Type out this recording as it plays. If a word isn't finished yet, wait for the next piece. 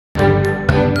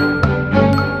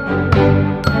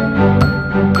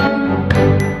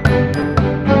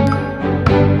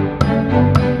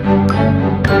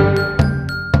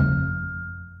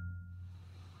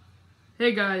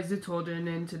guys, it's Holden,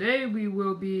 and today we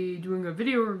will be doing a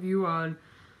video review on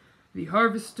the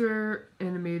Harvester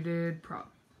animated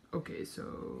prop. Okay,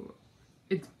 so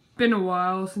it's been a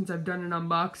while since I've done an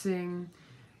unboxing.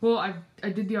 Well, I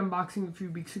did the unboxing a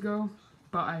few weeks ago,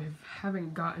 but I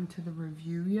haven't gotten to the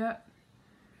review yet.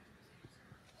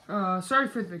 Sorry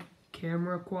for the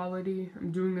camera quality.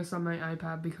 I'm doing this on my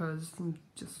iPad because I'm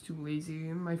just too lazy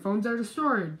and my phone's out of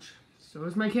storage. So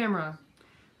is my camera.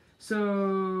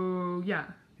 So yeah,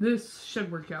 this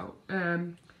should work out.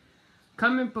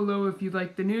 Comment below if you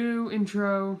like the new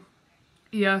intro.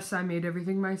 Yes, I made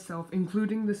everything myself,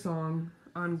 including the song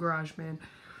on GarageBand.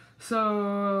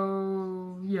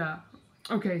 So yeah.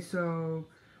 Okay, so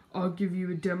I'll give you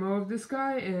a demo of this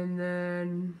guy and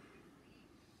then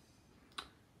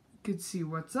you could see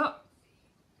what's up.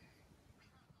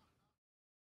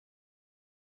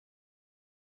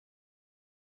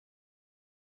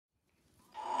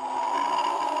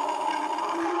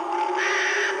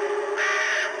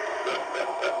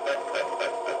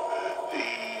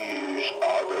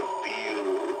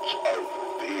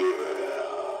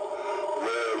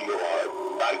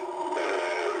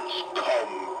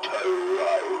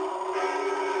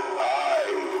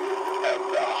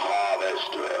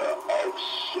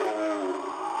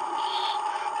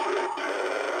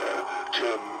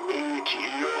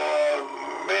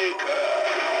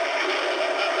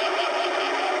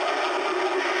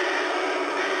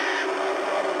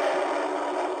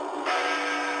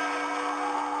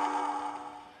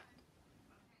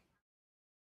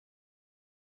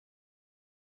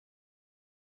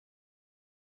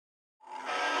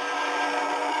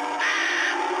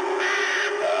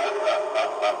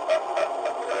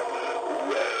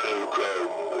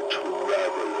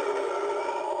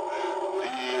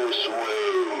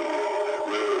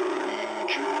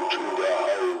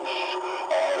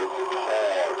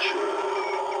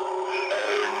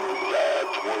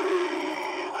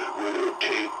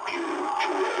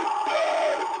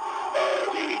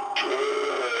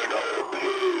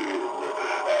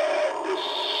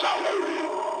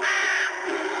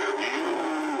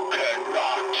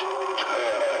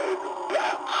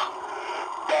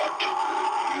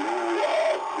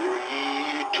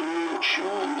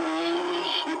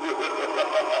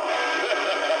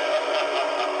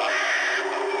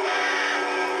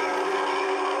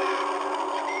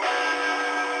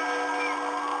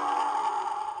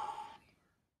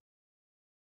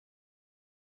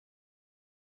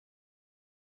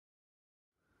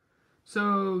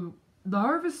 So, the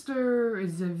Harvester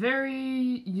is a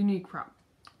very unique prop.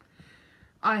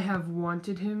 I have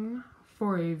wanted him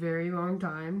for a very long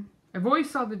time. I've always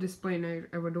saw the display and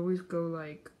I would always go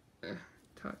like,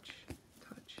 touch,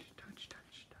 touch, touch,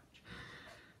 touch,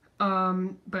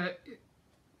 touch. But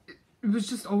it was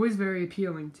just always very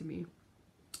appealing to me.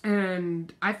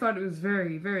 And I thought it was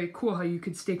very, very cool how you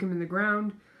could stake him in the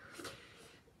ground.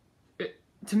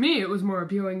 To me, it was more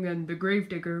appealing than the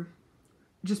Gravedigger,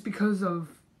 just because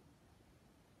of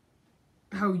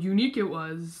how unique it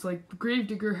was. Like, the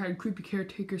Gravedigger had Creepy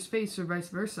Caretaker's face or vice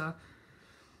versa.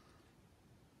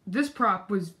 This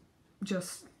prop was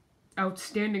just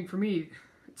outstanding for me.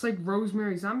 It's like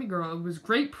Rosemary Zombie Girl. It was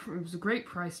great. It was a great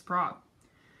priced prop.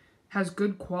 Has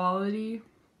good quality.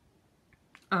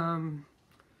 You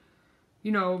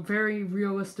know, very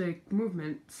realistic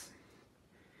movements.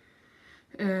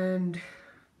 And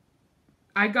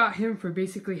I got him for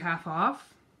basically half off.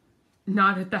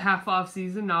 Not at the half off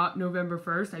season, not November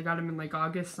 1st. I got him in like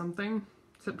August something,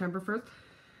 September 1st.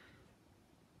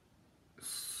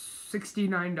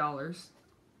 $69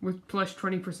 with plus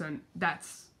 20%.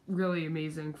 That's really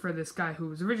amazing for this guy who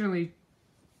was originally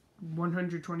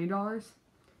 $120.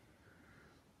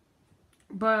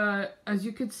 But as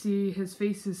you could see, his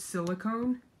face is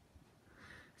silicone.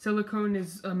 Silicone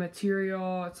is a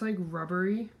material, it's like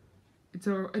rubbery. It's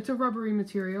a rubbery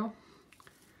material.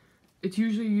 It's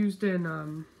usually used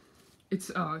in,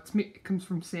 it comes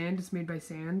from sand. It's made by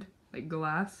sand, like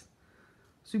glass,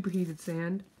 superheated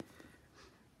sand.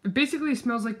 It basically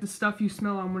smells like the stuff you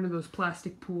smell on one of those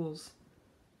plastic pools.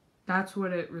 That's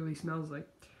what it really smells like.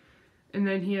 And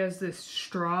then he has this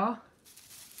straw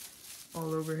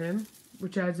all over him,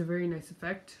 which adds a very nice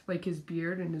effect, like his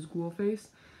beard and his ghoul face.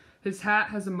 His hat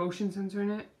has a motion sensor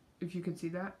in it, if you can see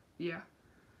that. Yeah.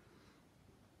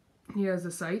 He has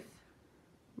a scythe,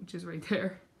 which is right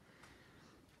there.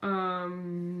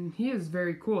 He is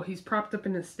very cool. He's propped up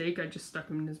in a stake. I just stuck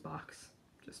him in his box,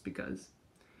 just because.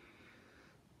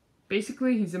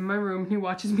 Basically, he's in my room and he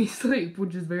watches me sleep,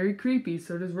 which is very creepy.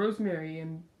 So does Rosemary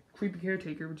and Creepy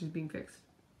Caretaker, which is being fixed.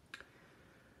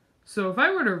 So if I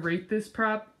were to rate this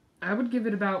prop, I would give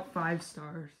it about 5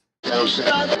 stars. This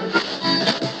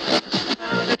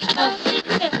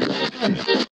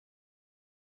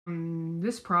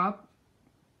prop,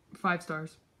 5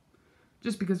 stars.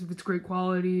 Just because of its great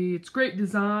quality, its great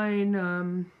design,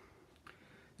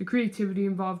 the creativity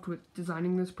involved with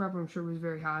designing this prop I'm sure was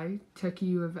very high. Techie,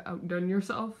 you have outdone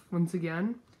yourself once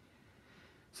again.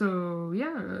 So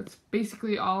yeah, that's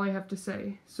basically all I have to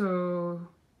say. So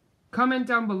comment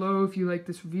down below if you like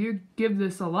this review, give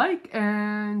this a like,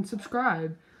 and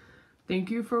subscribe. Thank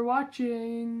you for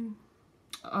watching.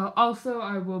 Also,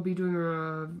 I will be doing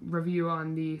a review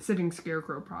on the Sitting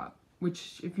Scarecrow prop,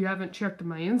 which if you haven't checked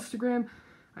my Instagram,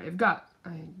 I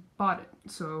bought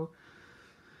it. So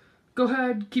go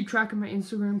ahead, keep track of my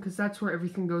Instagram because that's where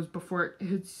everything goes before it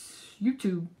hits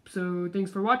YouTube. So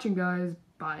thanks for watching, guys.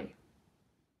 Bye.